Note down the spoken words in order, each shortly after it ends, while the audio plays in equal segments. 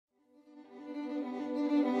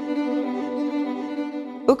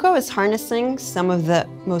Ukko is harnessing some of the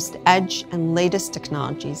most edge and latest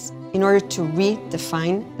technologies in order to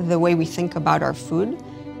redefine the way we think about our food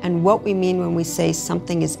and what we mean when we say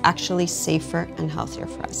something is actually safer and healthier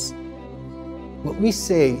for us. What we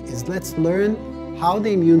say is, let's learn how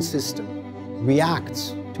the immune system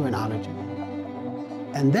reacts to an allergen,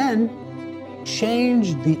 and then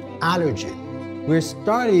change the allergen. We're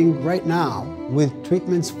starting right now with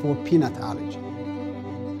treatments for peanut allergy.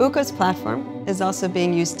 Ukko's platform is also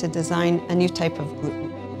being used to design a new type of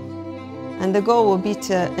gluten. And the goal will be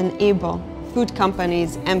to enable food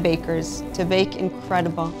companies and bakers to bake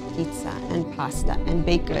incredible pizza and pasta and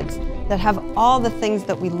baked goods that have all the things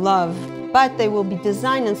that we love, but they will be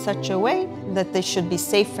designed in such a way that they should be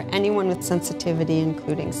safe for anyone with sensitivity,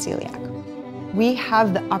 including celiac. We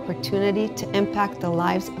have the opportunity to impact the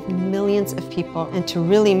lives of millions of people and to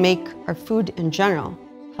really make our food in general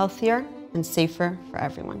healthier and safer for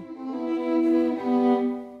everyone.